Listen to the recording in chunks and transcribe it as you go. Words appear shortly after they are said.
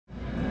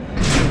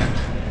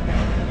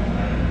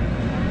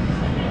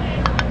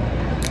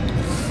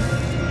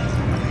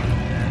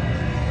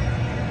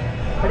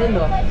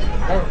viendo.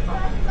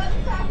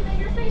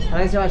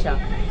 Para que se vaya.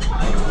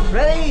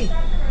 Ready?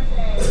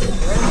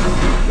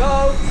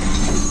 Go!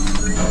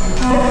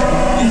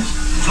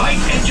 Flight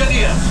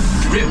engineer,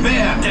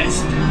 repair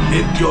test.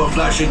 Hit your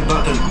flashing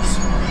buttons.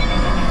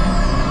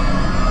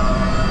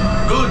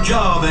 Good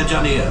job,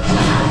 engineer.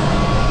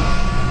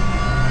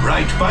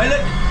 Right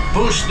pilot,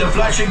 push the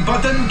flashing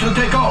button to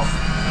take off.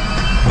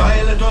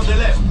 Pilot on the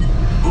left,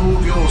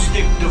 move your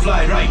stick to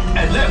fly right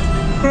and left.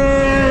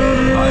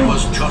 I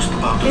was just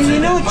about to say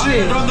that.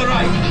 Pilot on the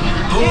right,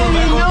 pull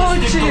back on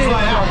the stick to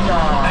fly out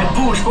and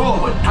push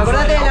forward.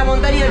 Acordate de la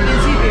montaña al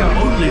principio.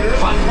 Only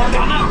one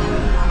gunner.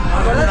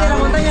 Acordate de la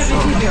montaña al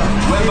principio.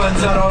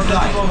 Weapons are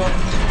online.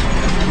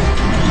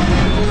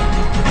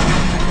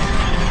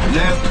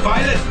 Left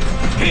pilot,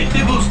 hit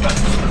the booster.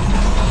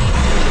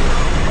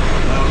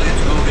 Now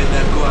let's go get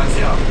that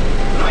coaxium.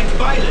 Right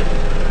pilot,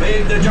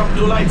 make the jump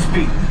to light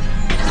speed.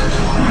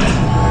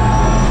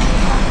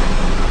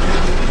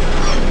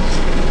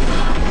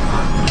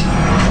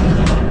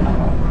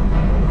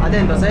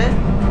 Atentos, there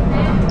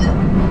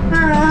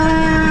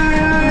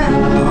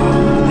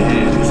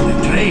is the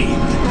train.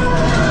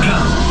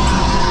 Come,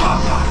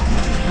 Papa.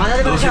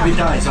 Mándate para Those allá.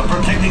 guys are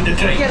protecting the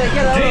train.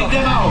 Izquierda, Take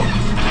them out.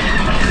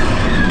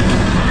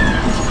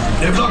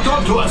 They've locked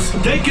onto us.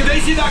 Take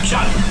evasive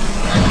action.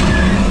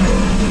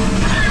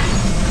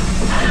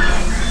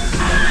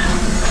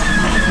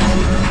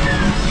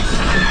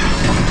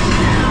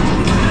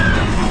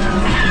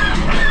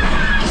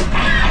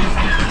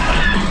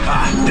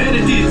 There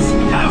it is,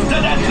 after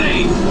that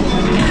train.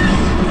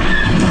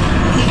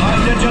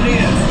 Flight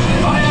engineers,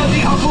 fire the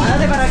harpoon.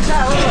 Mándate para allá,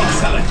 gordo.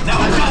 Excellent, now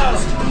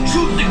gunners,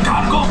 shoot the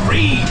cargo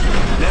free.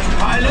 Left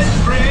pilot,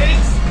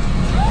 brakes.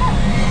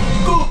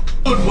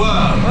 Good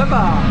work.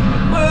 Opa.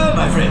 Well,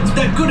 my friends,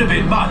 that could have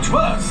been much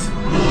worse.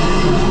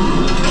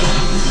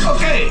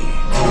 Okay,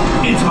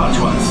 it's much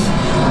worse.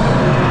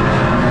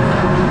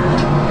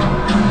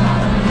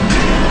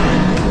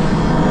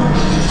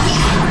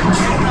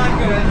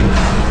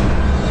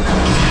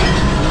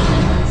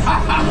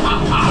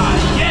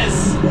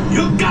 Yes,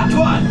 you got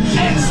one.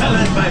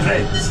 Excellent, my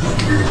friends.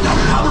 Now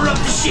power up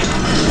the ship.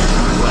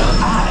 Well,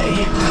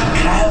 I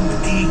cram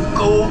the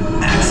go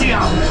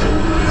axiom.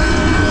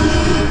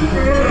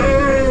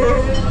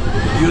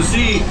 You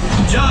see,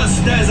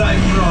 just as I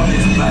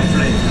promised, my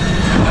friend.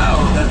 Now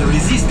that the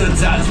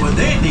resistance has what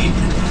they need,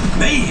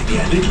 maybe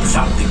a little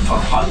something for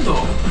Hondo.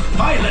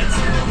 Pilots,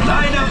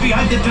 line up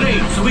behind the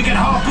train so we can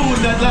harpoon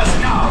that last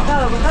car.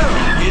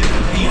 Get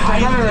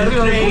behind the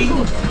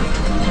train.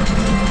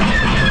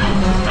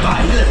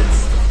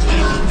 Pilots,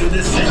 into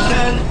the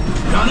center.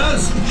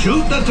 Gunners,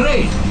 shoot the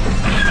train.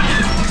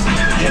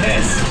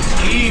 Yes,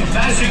 keep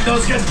mashing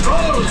those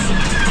controls.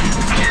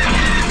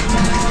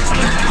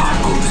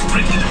 Cargo's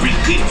pretty free.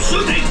 Keep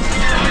shooting.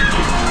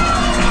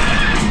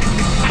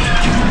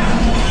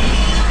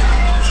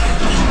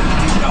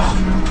 Oh,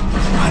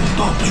 I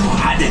thought you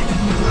had it.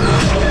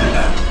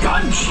 A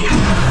gunship?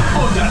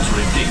 Oh, that's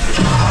ridiculous.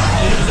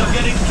 Things are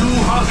getting too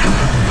hot.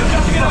 We've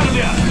got to get out of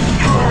here.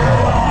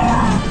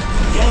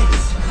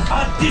 Yes, a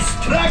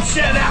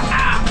distraction.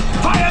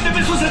 Fire the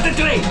missiles at the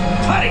train.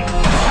 Hurry.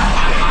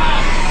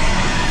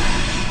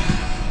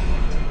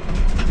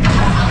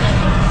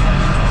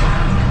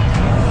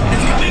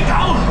 It's coming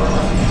down.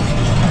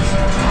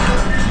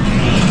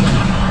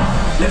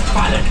 Left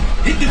pilot,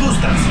 hit the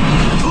boosters.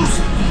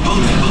 Boost,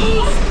 boost,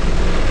 boost.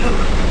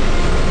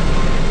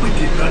 We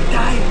did not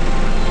die.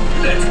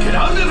 Let's get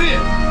out of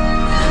here.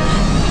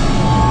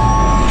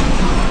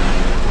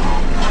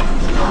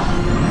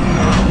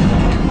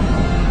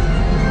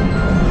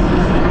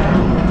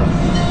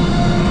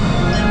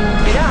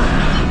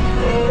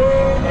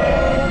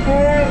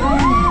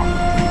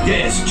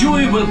 Yes,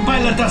 Chewie will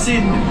pilot us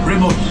in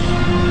remotely.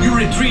 You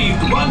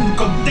retrieved one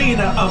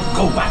container of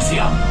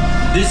coaxium.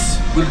 This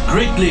will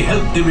greatly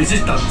help the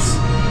resistance.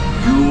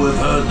 You have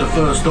heard the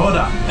First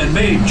Order and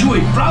made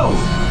Chewie proud.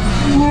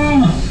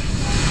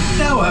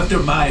 Now, after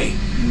my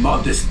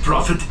modest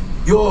profit,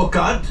 your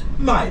cut,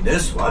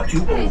 minus what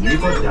you owe me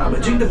for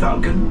damaging the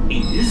Falcon,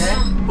 is...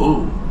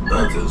 Oh,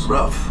 that is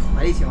rough.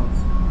 Malísimo.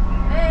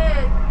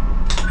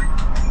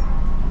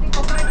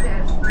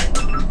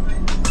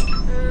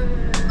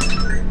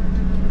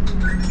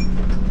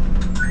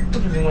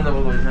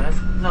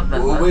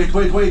 Oh,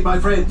 wait, my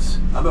friends.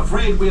 I'm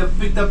afraid we have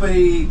picked up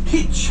a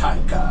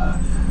hitchhiker.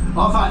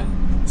 Enfin,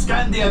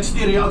 scan the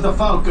exterior of the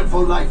Falcon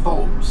for life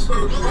forms.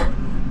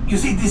 You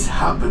see, this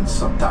happens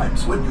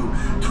sometimes when you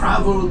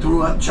travel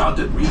through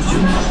uncharted regions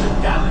of the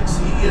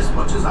galaxy as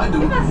much as I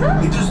do.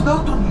 It is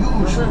not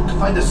unusual to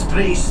find a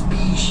stray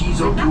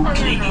species or two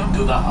clinging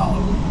to the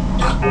hull.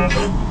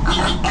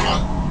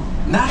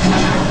 Now,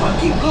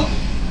 keep looking.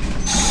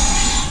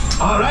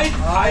 All right,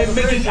 I'm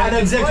making an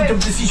executive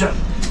decision.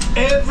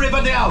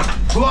 Everybody out.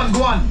 Go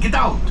on, get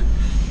out. You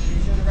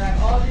should grab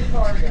all of your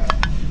cargo.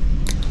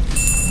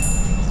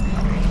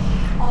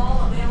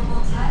 All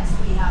available text.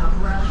 We have a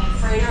Corellian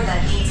freighter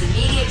that needs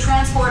immediate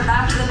transport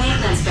back to the main